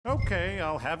Okay,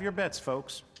 I'll have your bets,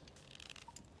 folks.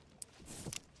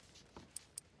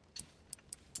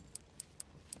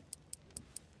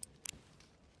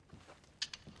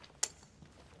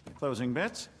 Closing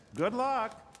bets. Good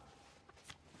luck.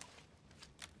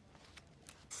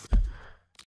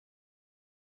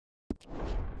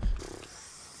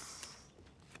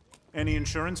 Any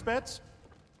insurance bets?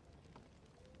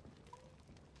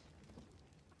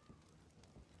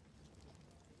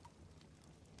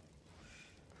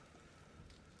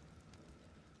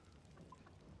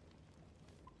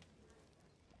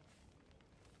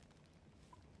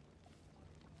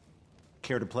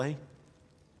 Care to play?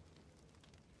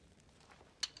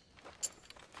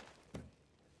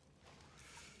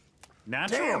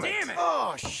 Natural. Damn it!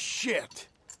 Oh, shit!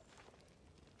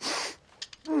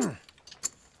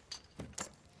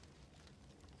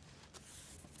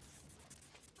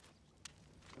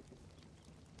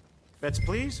 Bets,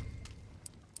 please.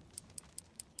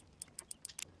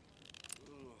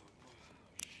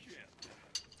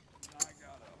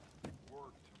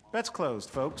 Bets closed,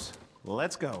 folks.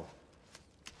 Let's go.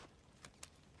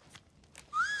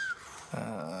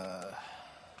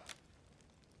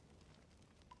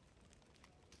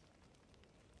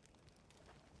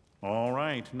 All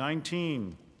right,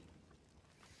 19.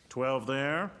 12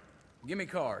 there. Give me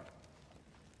card.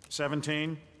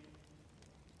 17.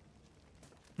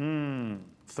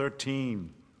 13.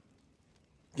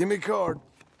 Give me a card.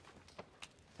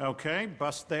 Okay,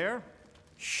 bust there.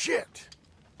 Shit!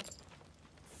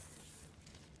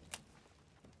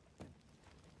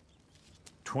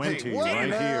 Twenty Hey, what right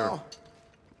now? here.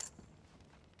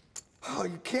 Oh,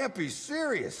 you can't be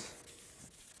serious.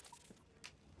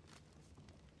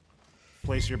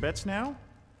 Place your bets now.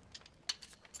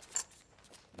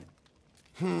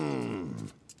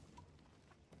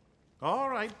 All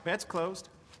right, bets closed.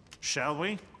 Shall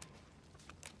we?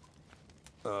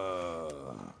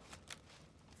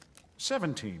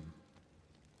 17.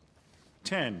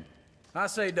 10. I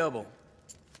say double.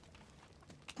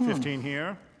 15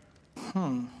 here.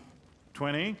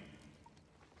 20.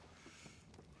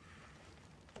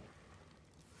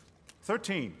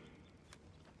 13.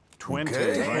 20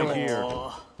 Okay. right here.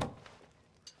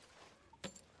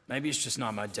 Maybe it's just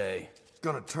not my day.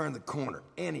 Gonna turn the corner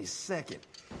any second.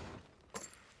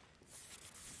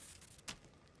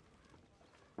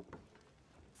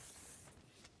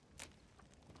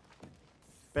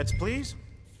 Bets, please.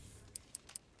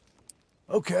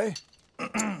 Okay.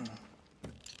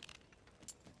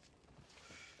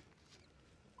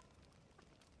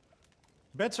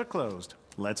 Bets are closed.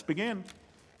 Let's begin.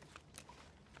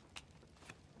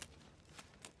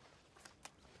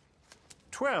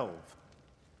 $12.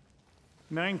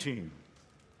 19.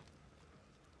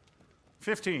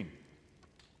 15.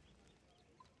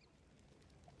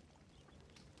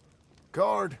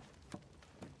 Card.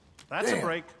 That's Damn. a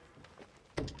break.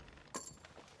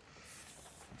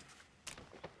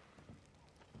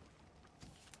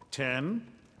 $10.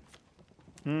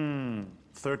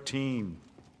 13.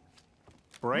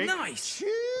 Break. Nice!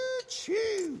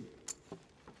 Choo-choo.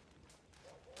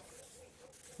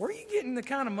 Where are you getting the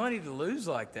kind of money to lose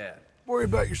like that? Worry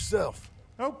about yourself.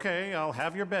 Okay, I'll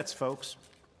have your bets, folks.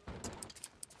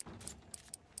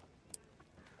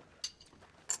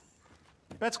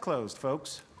 Bets closed,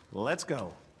 folks. Let's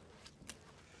go.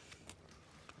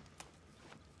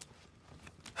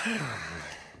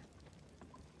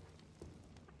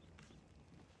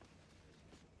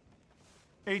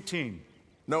 $18.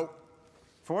 Nope.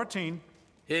 14.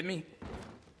 Hit me?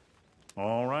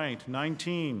 All right,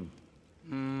 19.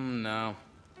 No.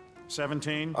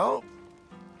 17. Oh.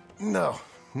 No.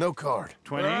 No card.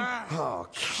 20. Oh,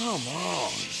 come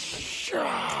on.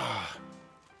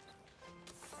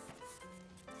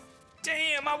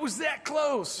 Damn, I was that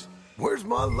close! Where's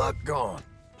my luck gone?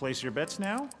 Place your bets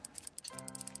now.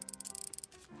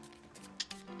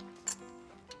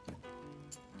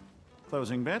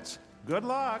 Closing bets. Good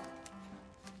luck.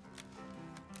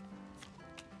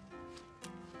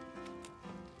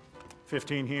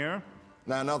 $15 here.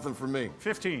 Nah, nothing for me.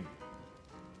 15.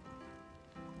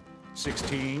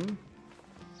 16.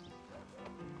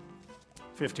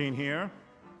 15 here.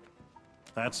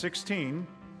 That's 16.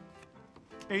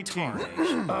 18.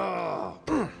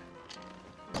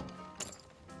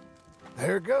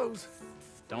 There it goes.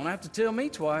 Don't have to tell me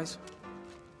twice.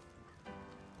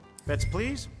 Bets,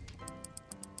 please.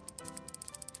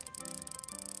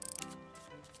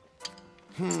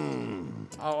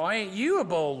 Oh, ain't you a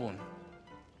bold one?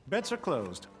 Bets are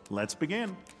closed. Let's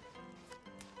begin.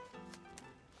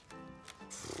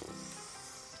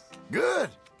 Good.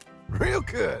 Real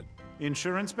good.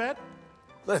 Insurance bet.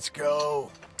 Let's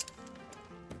go.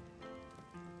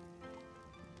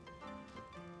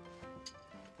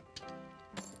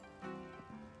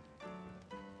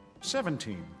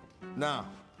 17. Nah.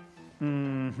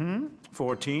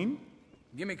 14.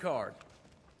 Give me card.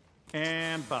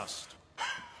 And bust.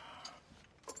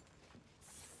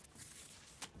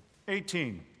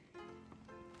 18.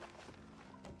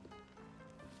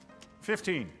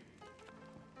 15.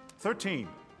 13.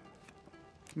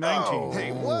 19.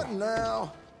 Hey, what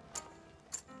now?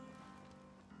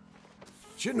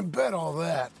 Shouldn't have bet all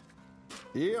that.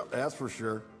 Yep, that's for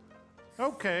sure.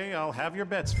 Okay, I'll have your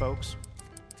bets, folks.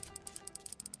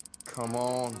 Come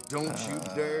on, don't you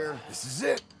dare. This is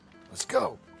it. Let's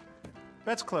go.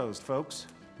 Bets closed, folks.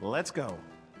 Let's go.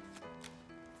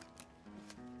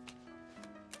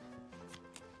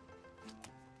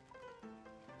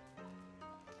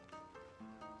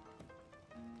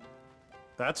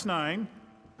 That's 9.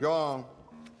 Go on.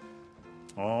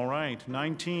 All right,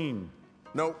 19.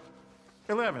 Nope.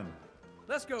 11.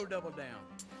 Let's go double down.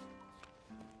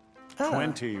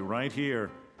 20, right here.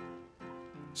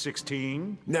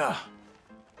 16. Nah.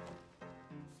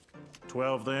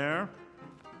 12 there.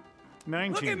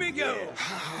 19. Look at me go.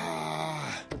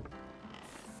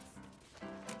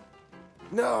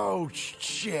 No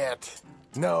shit.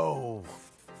 No.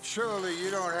 Surely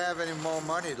you don't have any more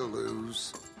money to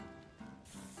lose.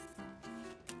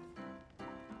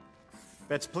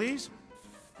 Bets, please.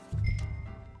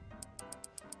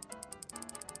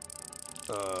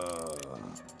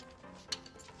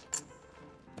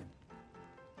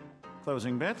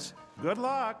 Closing bets. Good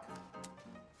luck.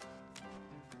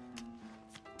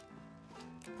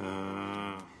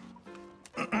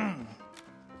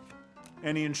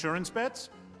 Any insurance bets?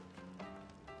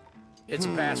 It's a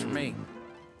pass for me.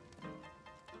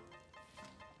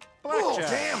 Blackjack.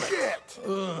 Damn it. Shit.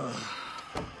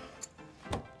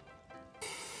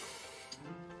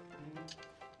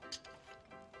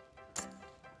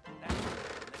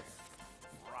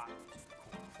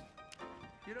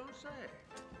 You don't say.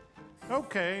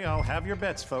 Okay, I'll have your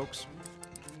bets, folks.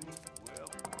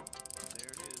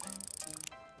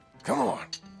 Come on.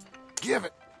 Give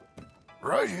it.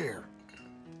 Right here.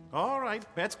 All right,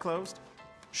 bets closed.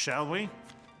 Shall we?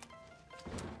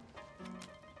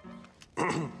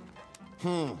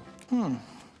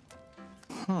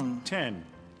 10.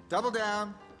 Double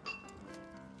down.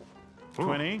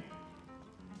 20.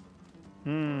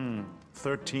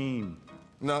 13.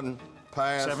 Nothing.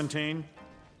 Pass. 17.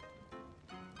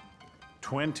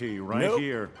 20, right Nope.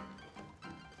 here.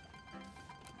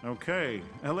 Okay,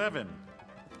 11.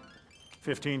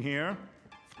 15 here.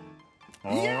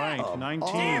 All right,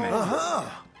 19.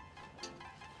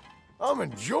 I'm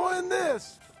enjoying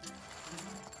this.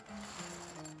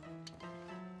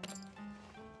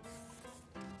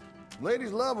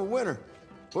 Ladies love a winner.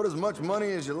 Put as much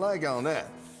money as you like on that.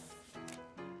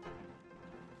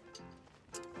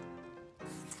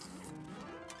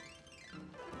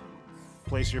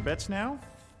 Place your bets now.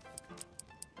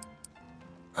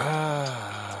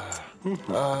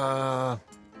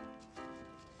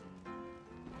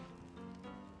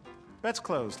 Bets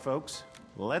closed, folks.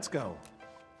 Let's go.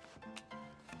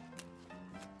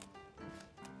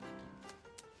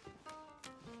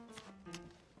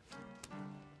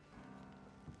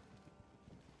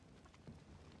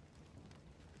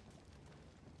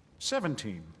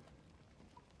 $17.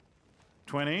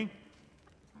 20.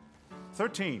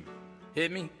 13.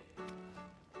 Hit me.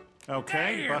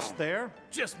 Okay, Damn. bust there.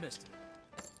 Just missed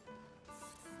it.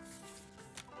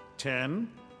 10.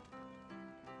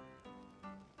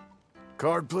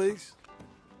 Card, please.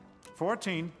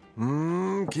 14.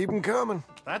 Keep them coming.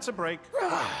 That's a break.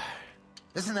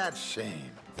 Isn't that a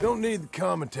shame? Don't need the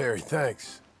commentary,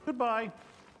 thanks. Goodbye.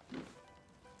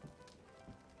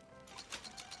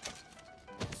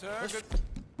 Sir, good.